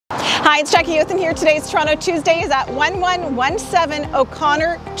Hi, it's Jackie Othen here. Today's Toronto Tuesday is at 1117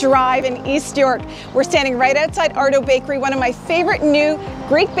 O'Connor Drive in East York. We're standing right outside Arto Bakery, one of my favorite new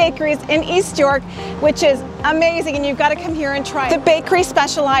Greek bakeries in East York, which is amazing, and you've got to come here and try it. The bakery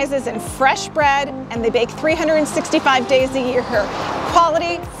specializes in fresh bread, and they bake 365 days a year here.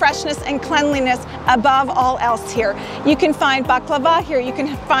 Quality, freshness, and cleanliness above all else here. You can find baklava here, you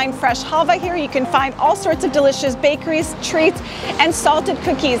can find fresh halva here, you can find all sorts of delicious bakeries, treats, and salted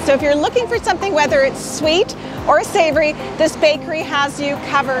cookies. So if you're looking for something, whether it's sweet or savory, this bakery has you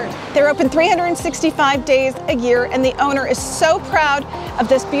covered. They're open 365 days a year, and the owner is so proud of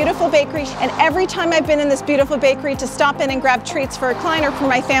this beautiful bakery. And every time I've been in this beautiful bakery to stop in and grab treats for a client or for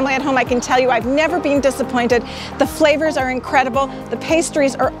my family at home, I can tell you I've never been disappointed. The flavors are incredible, the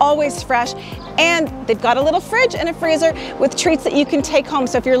pastries are always fresh, and they've got a little fridge and a freezer with treats that you can take home.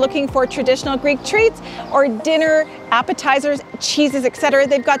 So if you're looking for traditional Greek treats or dinner, appetizers, cheeses, etc.,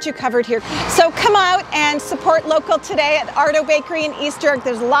 they've got you covered here. So come out and support local today at Arto Bakery in East York.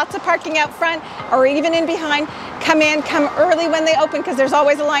 There's lots of parking out front or even in behind. Come in, come early when they open, because there's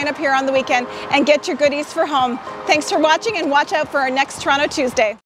always a lineup here on the weekend, and get your goodies for home. Thanks for watching, and watch out for our next Toronto Tuesday.